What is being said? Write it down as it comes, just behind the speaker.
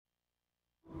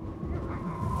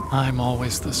I'm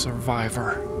always the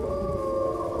survivor.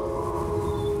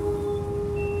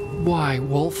 Why,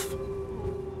 Wolf?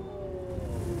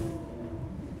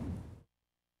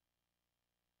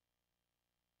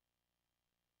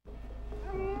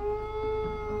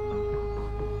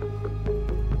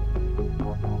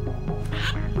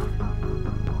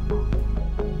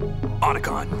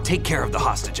 Otacon, take care of the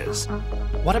hostages.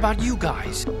 What about you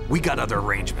guys? We got other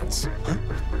arrangements.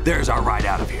 There's our ride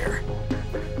out of here.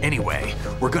 Anyway,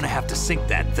 we're gonna have to sink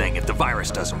that thing if the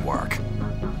virus doesn't work.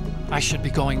 I should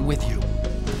be going with you.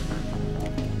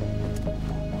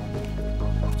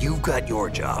 You've got your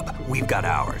job, we've got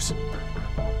ours.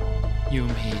 You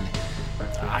mean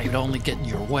I'd only get in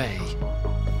your way?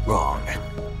 Wrong.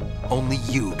 Only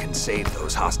you can save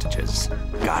those hostages.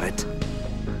 Got it?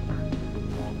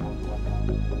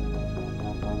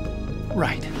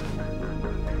 Right.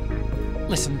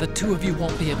 Listen, the two of you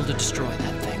won't be able to destroy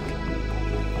that thing.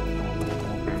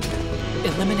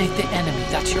 Eliminate the enemy.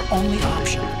 That's your only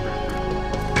option.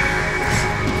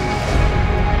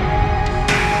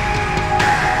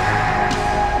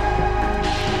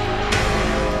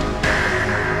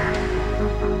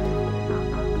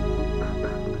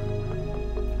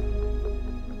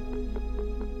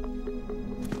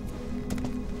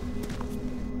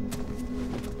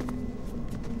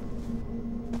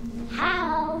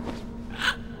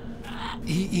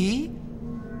 E?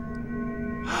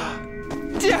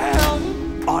 Damn!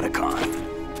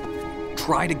 Otacon,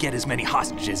 try to get as many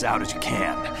hostages out as you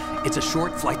can. It's a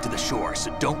short flight to the shore,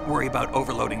 so don't worry about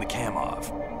overloading the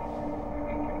Kamov.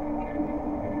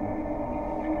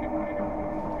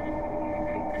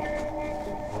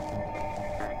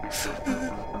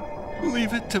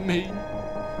 Leave it to me.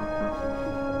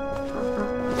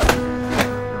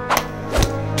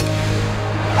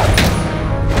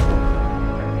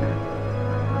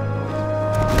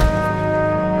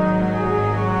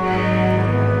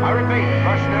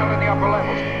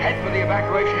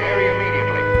 Evacuation area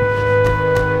immediately.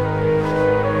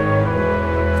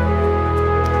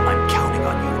 I'm counting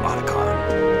on you, Otacon.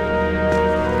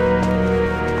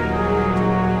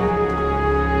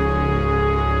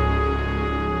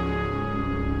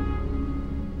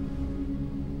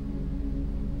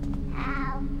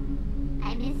 Hal,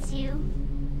 I miss you.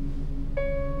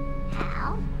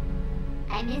 Hal,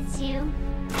 I miss you.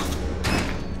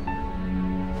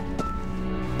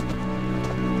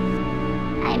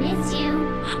 I miss you.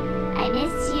 I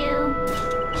miss you.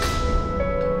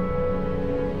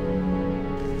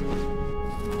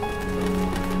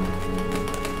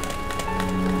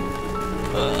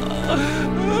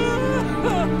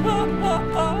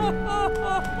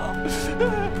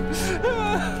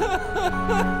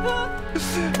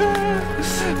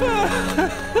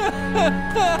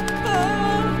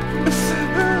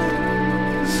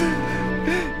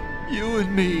 You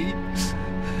and me,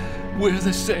 we're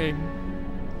the same.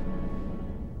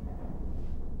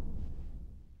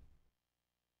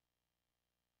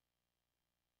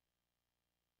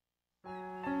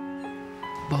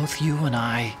 Both you and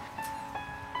I,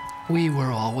 we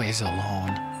were always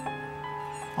alone.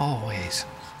 Always.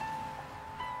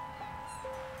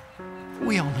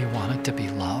 We only wanted to be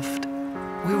loved.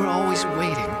 We were always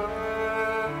waiting.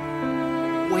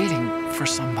 Waiting for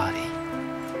somebody.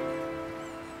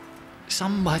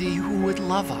 Somebody who would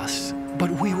love us, but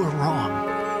we were wrong.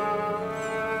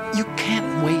 You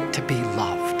can't wait to be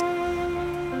loved.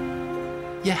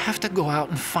 You have to go out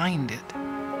and find it.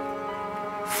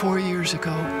 4 years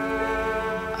ago,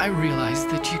 I realized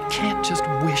that you can't just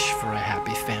wish for a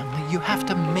happy family. You have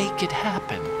to make it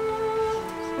happen.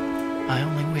 I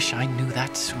only wish I knew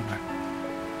that sooner.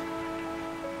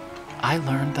 I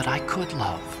learned that I could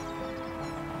love,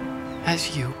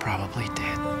 as you probably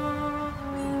did,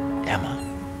 Emma.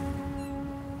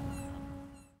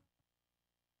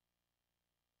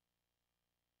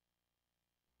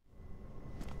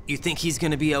 You think he's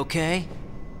gonna be okay?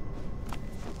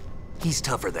 He's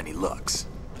tougher than he looks.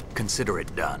 Consider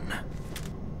it done.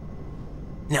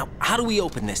 Now, how do we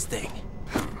open this thing?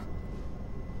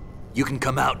 You can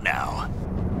come out now.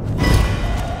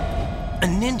 A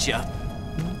ninja?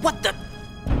 What the?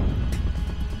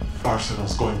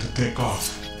 Arsenal's going to take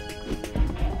off.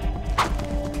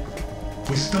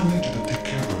 We still need you to take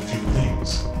care of a few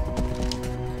things.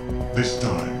 This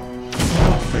time,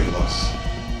 don't fail us.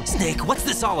 Snake, what's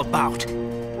this all about?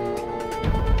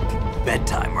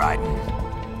 Bedtime, Raiden.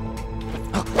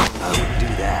 I wouldn't do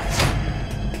that.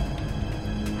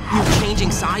 You're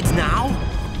changing sides now?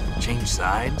 Change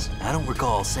sides? I don't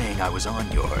recall saying I was on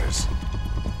yours.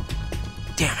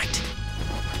 Damn it.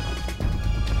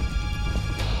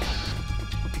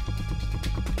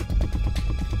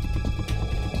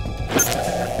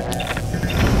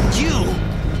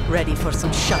 ready for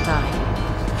some shut-eye.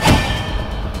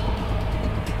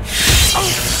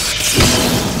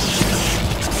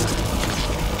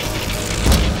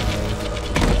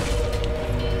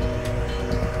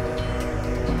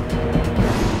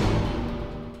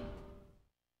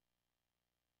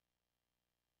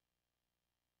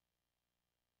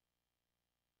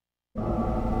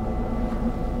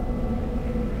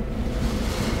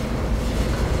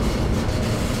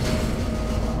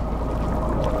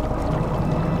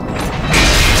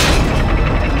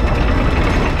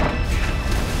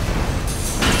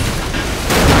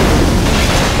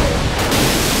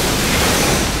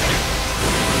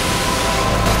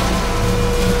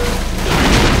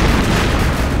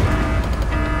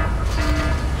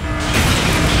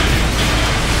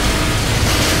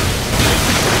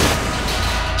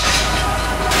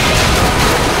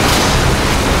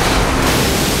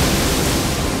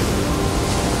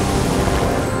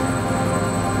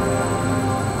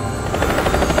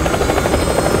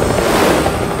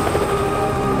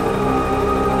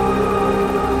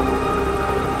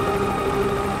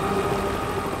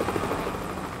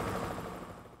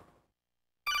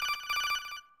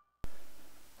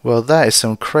 Well, that is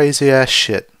some crazy ass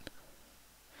shit.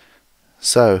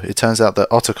 So, it turns out that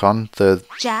Otacon,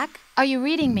 Jack, are you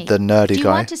reading me? The nerdy guy. Do you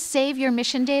want to save your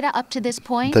mission data up to this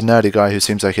point? The nerdy guy who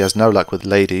seems like he has no luck with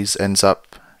ladies ends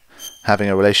up having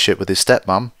a relationship with his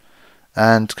stepmom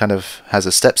and kind of has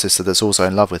a stepsister that's also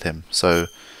in love with him. So,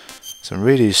 some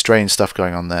really strange stuff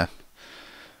going on there.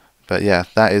 But yeah,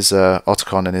 that is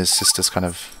Otacon and his sister's kind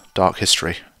of dark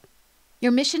history.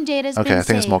 Your mission data's Okay, been I think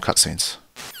there's saved. more cutscenes.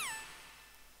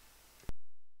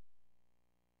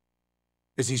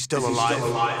 Is he still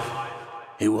alive?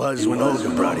 He was when Olga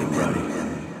brought him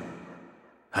in.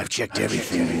 I've checked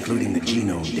everything, including the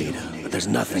genome data, but there's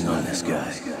nothing on this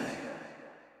guy.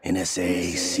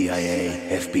 NSA,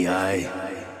 CIA,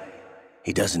 FBI.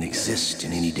 He doesn't exist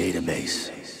in any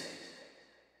database.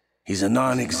 He's a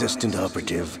non-existent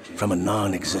operative from a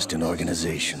non-existent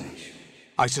organization.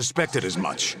 I suspected as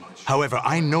much. However,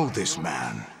 I know this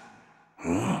man.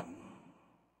 Huh?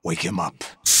 Wake him up.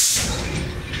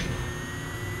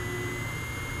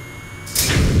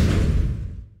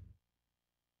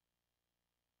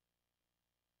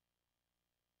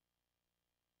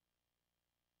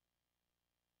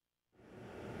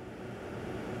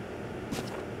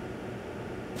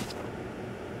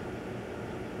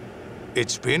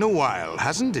 It's been a while,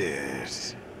 hasn't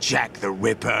it? Jack the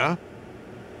Ripper?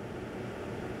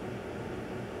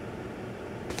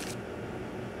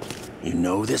 You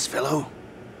know this fellow?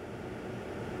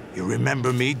 You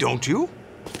remember me, don't you?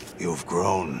 You've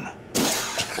grown.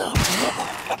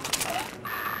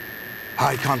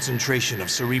 High concentration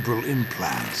of cerebral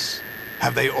implants.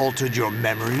 Have they altered your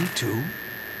memory, too?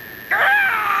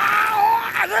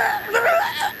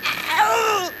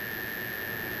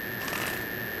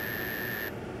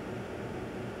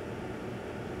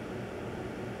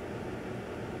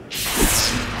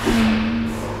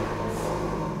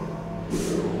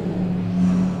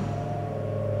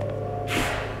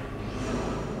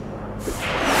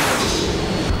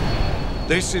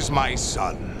 This is my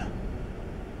son.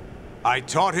 I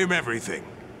taught him everything.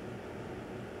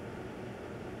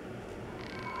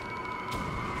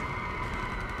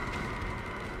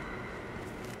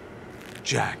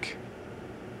 Jack,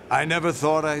 I never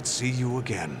thought I'd see you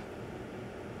again.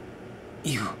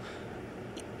 You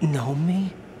know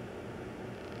me?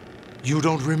 You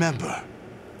don't remember.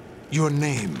 Your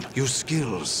name, your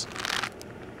skills.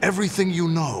 Everything you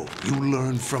know, you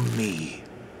learned from me.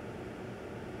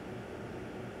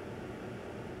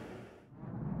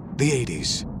 The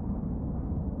 80s.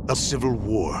 A civil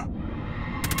war.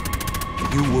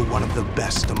 You were one of the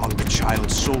best among the child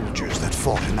soldiers that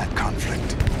fought in that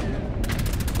conflict.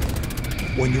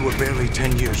 When you were barely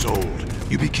 10 years old,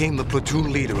 you became the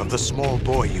platoon leader of the small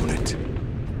boy unit.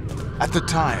 At the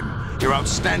time, your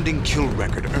outstanding kill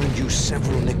record earned you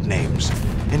several nicknames,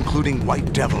 including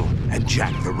White Devil and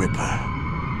Jack the Ripper.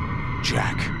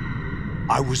 Jack,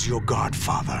 I was your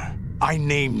godfather. I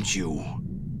named you.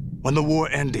 When the war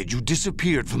ended, you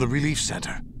disappeared from the relief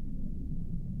center.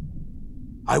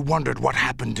 I wondered what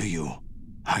happened to you.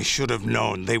 I should have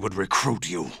known they would recruit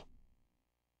you.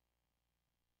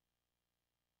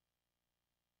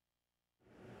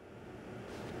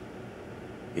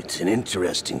 It's an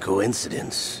interesting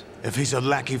coincidence. If he's a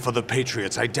lackey for the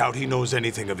Patriots, I doubt he knows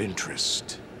anything of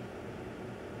interest.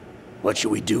 What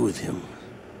should we do with him?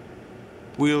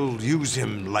 We'll use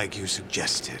him like you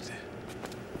suggested.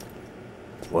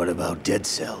 What about Dead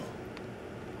Cell?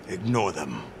 Ignore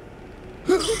them.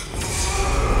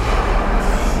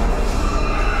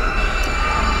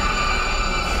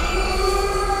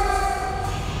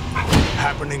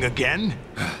 happening again?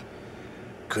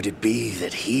 Could it be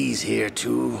that he's here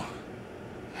too?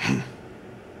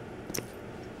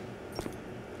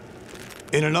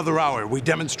 In another hour, we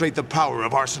demonstrate the power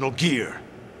of Arsenal gear.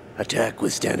 Attack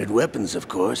with standard weapons, of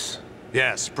course.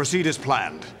 Yes, proceed as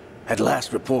planned. At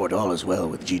last report, all is well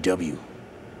with GW.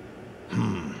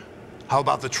 How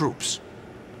about the troops?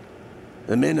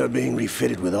 The men are being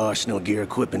refitted with Arsenal gear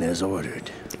equipment as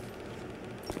ordered.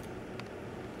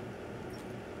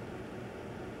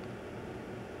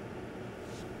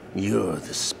 You're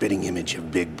the spitting image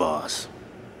of Big Boss.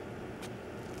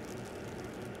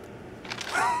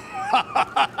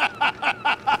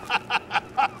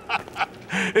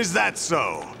 Is that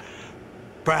so?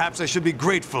 Perhaps I should be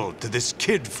grateful to this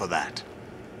kid for that.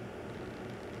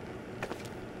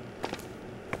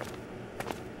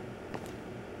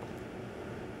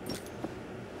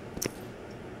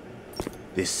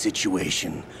 This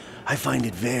situation, I find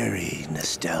it very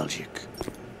nostalgic.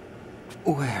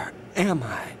 Where am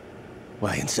I?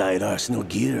 Why, inside Arsenal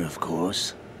gear, of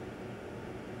course.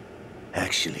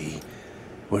 Actually,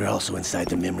 we're also inside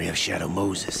the memory of Shadow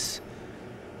Moses.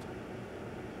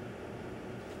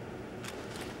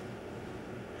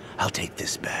 I'll take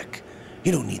this back.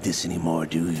 You don't need this anymore,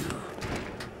 do you?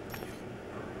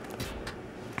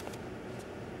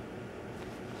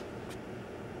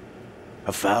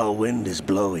 A foul wind is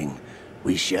blowing.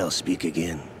 We shall speak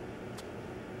again.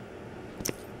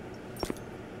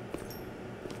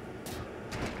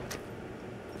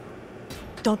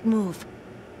 Don't move.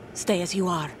 Stay as you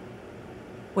are.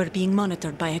 We're being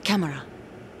monitored by a camera.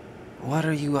 What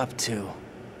are you up to?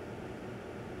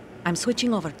 I'm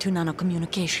switching over to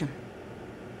nanocommunication.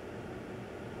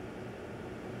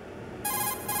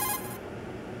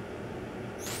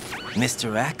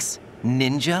 Mr. X?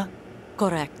 Ninja?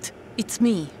 Correct. It's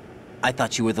me. I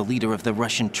thought you were the leader of the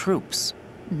Russian troops.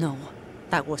 No,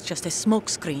 that was just a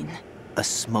smokescreen. A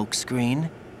smokescreen?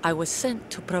 I was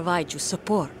sent to provide you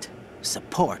support.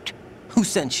 Support? Who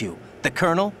sent you? The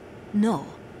Colonel? No,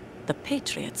 the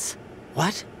Patriots.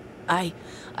 What? I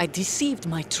deceived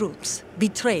my troops,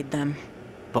 betrayed them.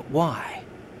 But why?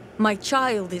 My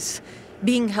child is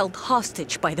being held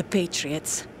hostage by the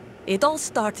Patriots. It all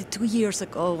started 2 years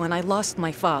ago when I lost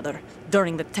my father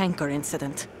during the tanker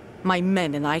incident. My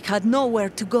men and I had nowhere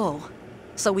to go,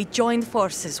 so we joined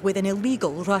forces with an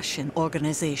illegal Russian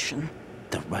organization.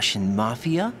 The Russian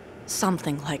Mafia?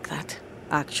 Something like that,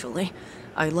 actually.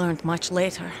 I learned much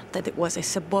later that it was a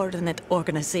subordinate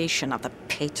organization of the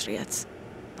Patriots.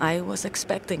 I was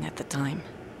expecting at the time.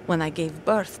 When I gave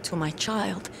birth to my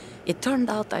child, it turned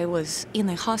out I was in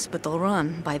a hospital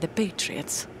run by the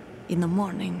Patriots. In the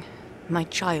morning, my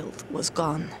child was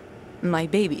gone. My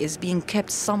baby is being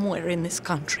kept somewhere in this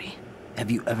country.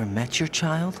 Have you ever met your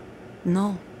child?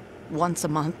 No. Once a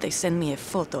month, they send me a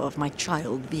photo of my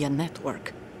child via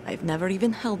network. I've never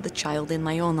even held the child in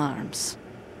my own arms.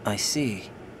 I see.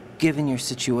 Given your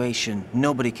situation,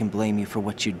 nobody can blame you for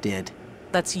what you did.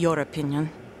 That's your opinion.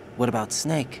 What about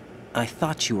Snake? I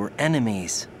thought you were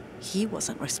enemies. He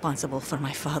wasn't responsible for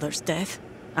my father's death.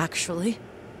 Actually,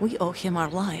 we owe him our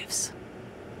lives.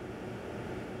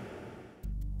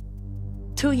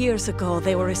 2 years ago,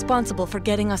 they were responsible for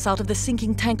getting us out of the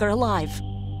sinking tanker alive.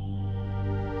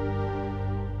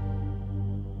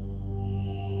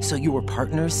 So you were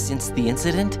partners since the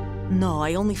incident? No,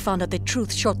 I only found out the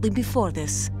truth shortly before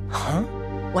this. Huh?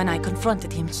 When I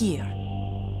confronted him here.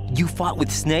 You fought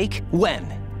with Snake? When?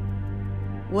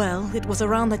 Well, it was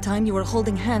around the time you were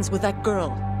holding hands with that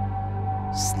girl.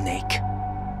 Snake.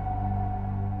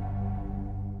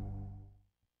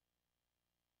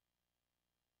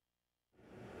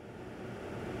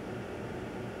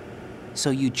 So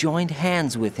you joined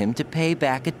hands with him to pay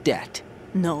back a debt?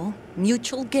 No,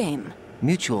 mutual gain.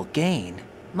 Mutual gain?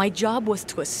 My job was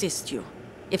to assist you.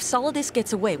 If Solidus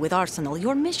gets away with Arsenal,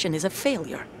 your mission is a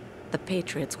failure. The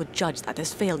Patriots would judge that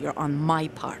as failure on my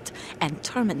part and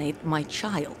terminate my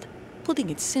child. Putting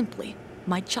it simply,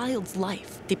 my child's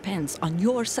life depends on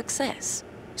your success.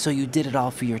 So you did it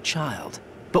all for your child.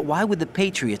 But why would the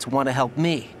Patriots want to help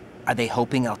me? Are they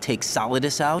hoping I'll take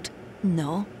Solidus out?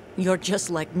 No, you're just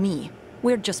like me.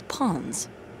 We're just pawns.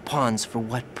 Pawns for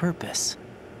what purpose?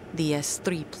 The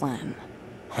S3 plan.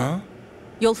 Huh?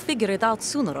 You'll figure it out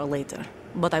sooner or later,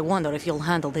 but I wonder if you'll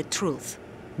handle the truth.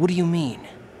 What do you mean?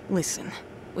 Listen,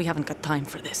 we haven't got time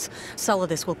for this.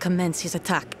 Solidus will commence his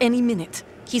attack any minute.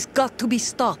 He's got to be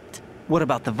stopped. What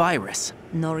about the virus?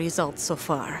 No results so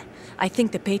far. I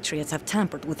think the Patriots have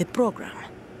tampered with the program.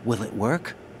 Will it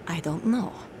work? I don't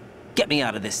know. Get me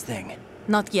out of this thing.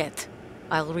 Not yet.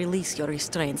 I'll release your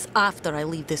restraints after I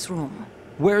leave this room.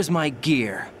 Where's my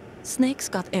gear? Snake's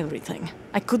got everything.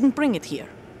 I couldn't bring it here.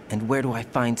 And where do I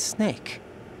find Snake?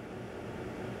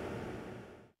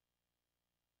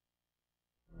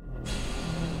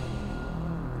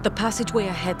 The passageway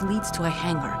ahead leads to a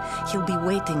hangar. He'll be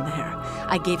waiting there.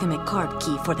 I gave him a card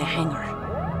key for the hangar.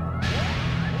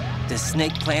 Does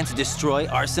Snake plan to destroy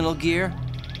Arsenal gear?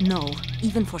 No.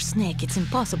 Even for Snake, it's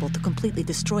impossible to completely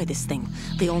destroy this thing.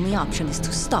 The only option is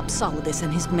to stop Solidus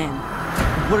and his men.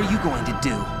 What are you going to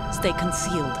do? Stay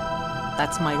concealed.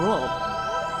 That's my role.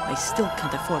 I still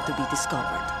can't afford to be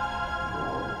discovered.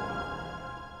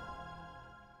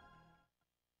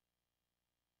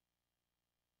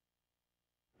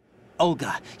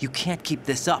 Olga, you can't keep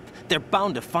this up. They're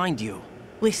bound to find you.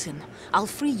 Listen, I'll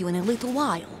free you in a little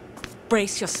while.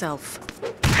 Brace yourself.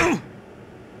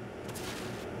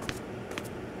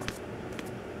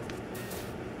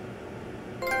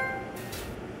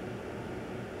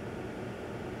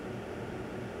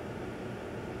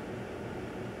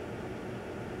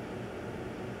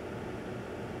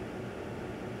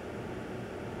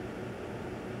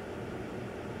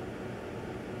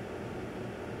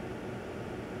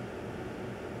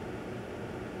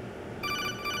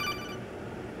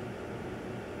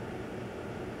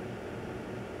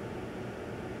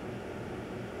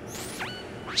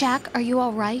 Jack, are you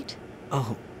all right?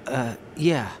 Oh,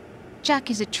 yeah. Jack,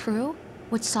 is it true?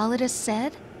 What Solidus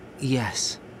said?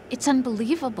 Yes. It's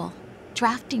unbelievable.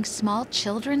 Drafting small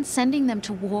children, sending them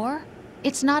to war?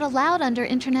 It's not allowed under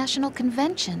international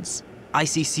conventions.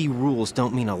 ICC rules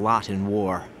don't mean a lot in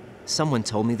war. Someone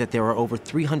told me that there are over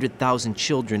 300,000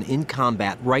 children in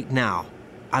combat right now.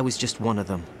 I was just one of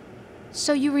them.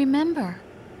 So you remember.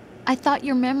 I thought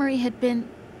your memory had been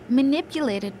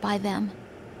manipulated by them.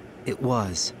 It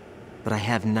was, but I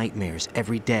have nightmares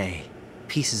every day.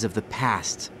 Pieces of the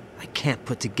past I can't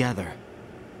put together.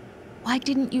 Why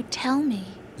didn't you tell me?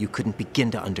 You couldn't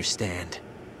begin to understand.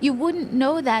 You wouldn't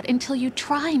know that until you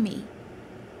try me.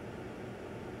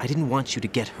 I didn't want you to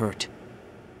get hurt.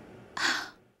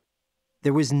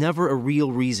 There was never a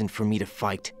real reason for me to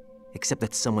fight, except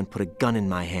that someone put a gun in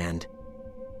my hand.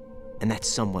 And that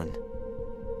someone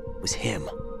was him.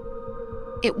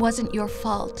 It wasn't your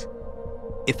fault.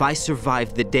 If I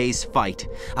survived the day's fight,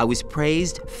 I was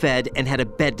praised, fed, and had a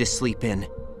bed to sleep in.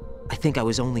 I think I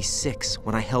was only 6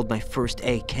 when I held my first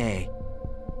AK.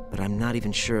 But I'm not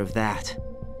even sure of that.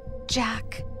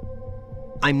 Jack.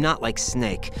 I'm not like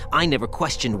Snake. I never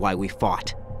questioned why we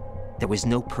fought. There was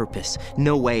no purpose,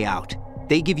 no way out.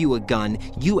 They give you a gun,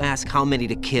 you ask how many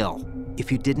to kill.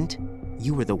 If you didn't,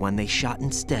 you were the one they shot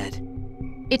instead.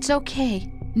 It's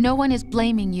okay. No one is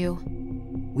blaming you.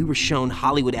 We were shown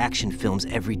Hollywood action films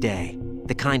every day.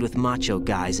 The kind with macho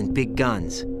guys and big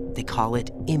guns. They call it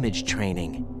image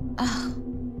training.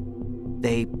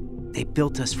 They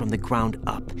built us from the ground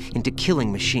up into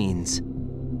killing machines.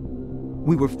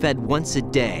 We were fed once a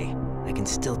day. I can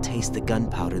still taste the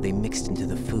gunpowder they mixed into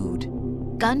the food.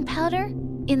 Gunpowder?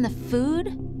 In the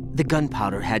food? The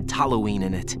gunpowder had toluene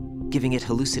in it, giving it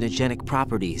hallucinogenic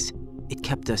properties. It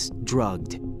kept us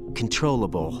drugged,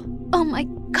 controllable. Oh my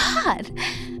God!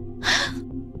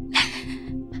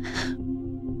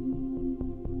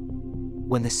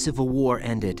 When the Civil War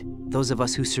ended, those of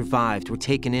us who survived were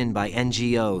taken in by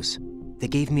NGOs. They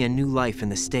gave me a new life in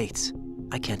the States.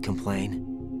 I can't complain.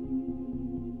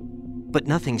 But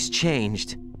nothing's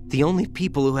changed. The only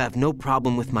people who have no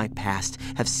problem with my past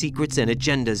have secrets and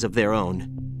agendas of their own.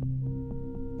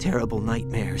 Terrible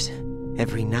nightmares.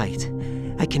 Every night.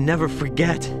 I can never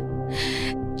forget.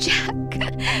 Jack.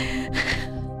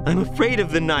 I'm afraid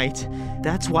of the night.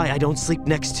 That's why I don't sleep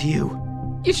next to you.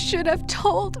 You should have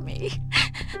told me.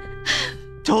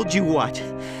 Told you what?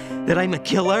 That I'm a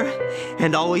killer?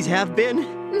 And always have been?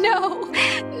 No,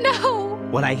 no.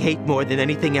 What I hate more than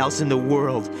anything else in the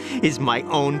world is my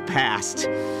own past.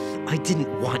 I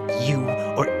didn't want you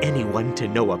or anyone to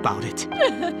know about it.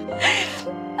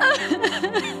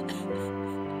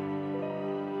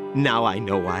 Now I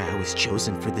know why I was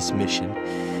chosen for this mission.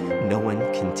 No one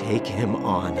can take him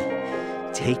on,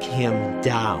 take him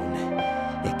down,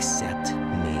 except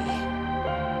me.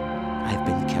 I've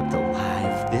been kept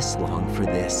alive this long for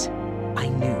this. I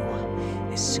knew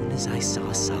as soon as I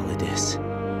saw Solidus.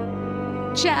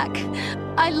 Jack,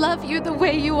 I love you the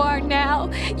way you are now.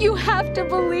 You have to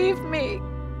believe me.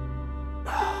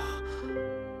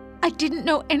 I didn't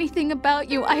know anything about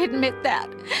you, I admit that.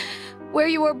 Where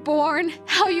you were born,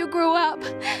 how you grew up.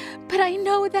 But I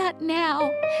know that now.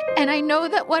 And I know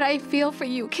that what I feel for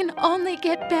you can only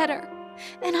get better.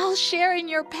 And I'll share in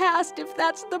your past if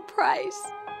that's the price.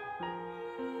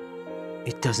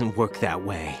 It doesn't work that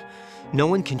way. No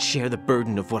one can share the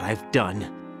burden of what I've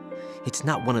done. It's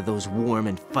not one of those warm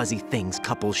and fuzzy things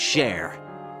couples share.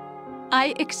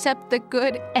 I accept the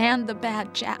good and the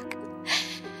bad, Jack.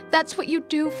 That's what you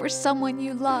do for someone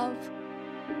you love.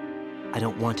 I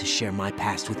don't want to share my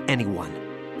past with anyone.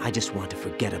 I just want to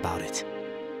forget about it.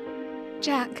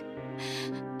 Jack,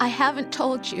 I haven't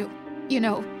told you,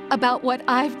 about what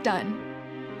I've done.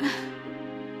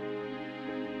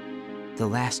 The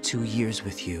last 2 years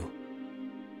with you,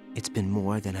 it's been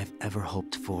more than I've ever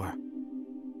hoped for.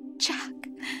 Jack.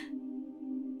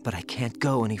 But I can't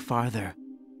go any farther.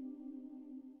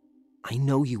 I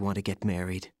know you want to get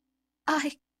married.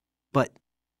 But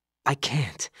I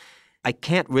can't. I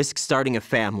can't risk starting a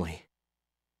family.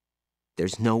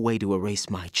 There's no way to erase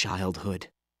my childhood.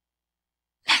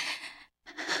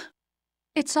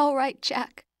 It's all right,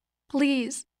 Jack.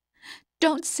 Please,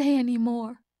 don't say any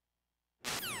more.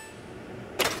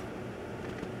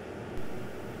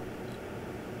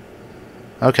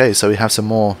 Okay, so we have some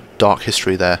more dark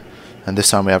history there, and this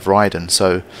time we have Raiden.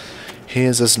 So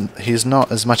he's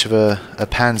not as much of a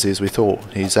pansy as we thought.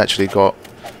 He's actually got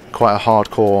quite a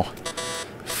hardcore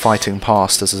fighting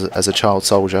past as a child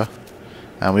soldier,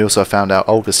 and we also found out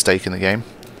Olga's stake in the game,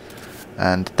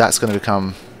 and that's going to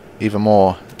become even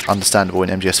more understandable in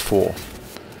MGS4.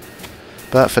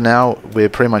 But for now, we're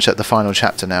pretty much at the final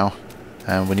chapter now,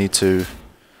 and we need to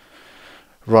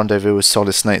rendezvous with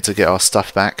Solid Snake to get our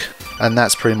stuff back, and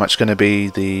that's pretty much going to be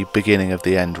the beginning of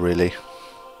the end, really.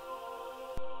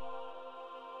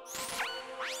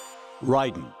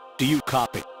 Raiden, do you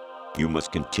copy? You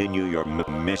must continue your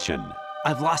mission.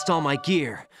 I've lost all my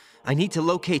gear. I need to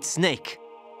locate Snake.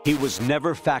 He was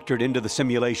never factored into the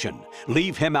simulation.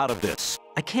 Leave him out of this.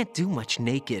 I can't do much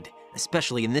naked,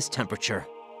 especially in this temperature.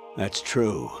 That's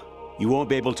true. You won't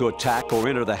be able to attack or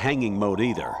enter the hanging mode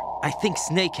either. I think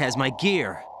Snake has my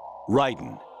gear.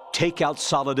 Raiden, take out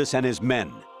Solidus and his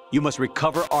men. You must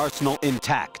recover Arsenal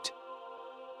intact.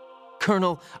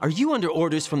 Colonel, are you under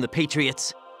orders from the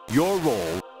Patriots? Your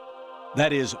role,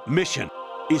 that is, mission,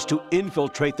 is to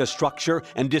infiltrate the structure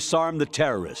and disarm the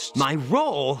terrorists. My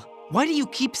role? Why do you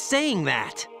keep saying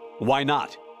that? Why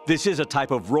not? This is a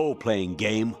type of role-playing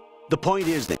game. The point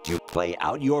is that you play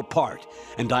out your part,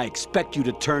 and I expect you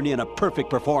to turn in a perfect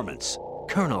performance.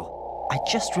 Colonel, I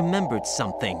just remembered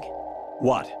something.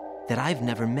 What? That I've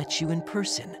never met you in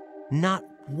person. Not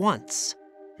once.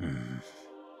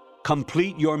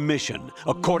 Complete your mission,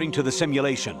 according to the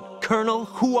simulation. Colonel,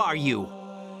 who are you?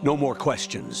 No more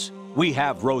questions. We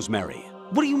have Rosemary.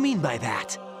 What do you mean by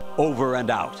that? Over and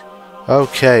out.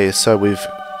 Okay, so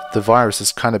the virus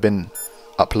has kind of been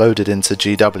uploaded into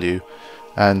GW,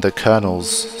 and the kernels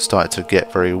started to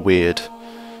get very weird,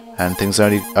 and things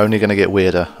are only going to get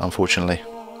weirder, unfortunately.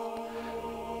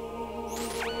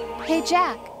 Hey,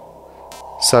 Jack.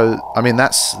 So, I mean,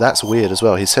 that's weird as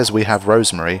well. He says we have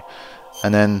Rosemary,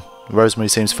 and then Rosemary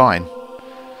seems fine.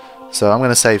 So I'm going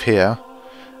to save here,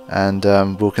 and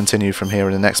we'll continue from here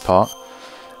in the next part.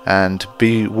 And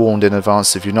be warned in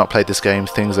advance, if you've not played this game,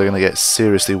 things are going to get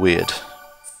seriously weird.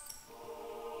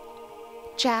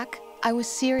 Jack, I was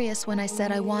serious when I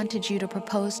said I wanted you to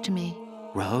propose to me.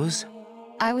 Rose?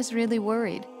 I was really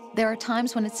worried. There are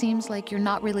times when it seems like you're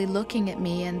not really looking at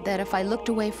me, and that if I looked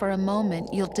away for a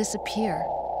moment, you'll disappear.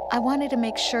 I wanted to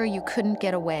make sure you couldn't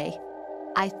get away.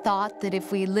 I thought that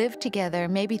if we lived together,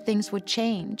 maybe things would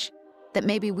change. That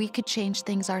maybe we could change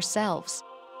things ourselves.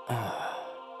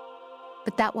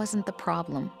 But that wasn't the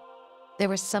problem. There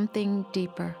was something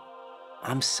deeper.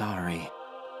 I'm sorry.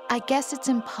 I guess it's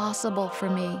impossible for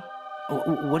me.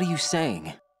 What are you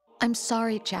saying? I'm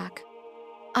sorry, Jack.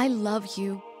 I love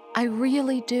you. I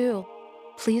really do.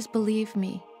 Please believe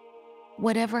me.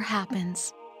 Whatever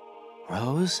happens.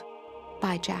 Rose?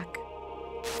 Bye, Jack.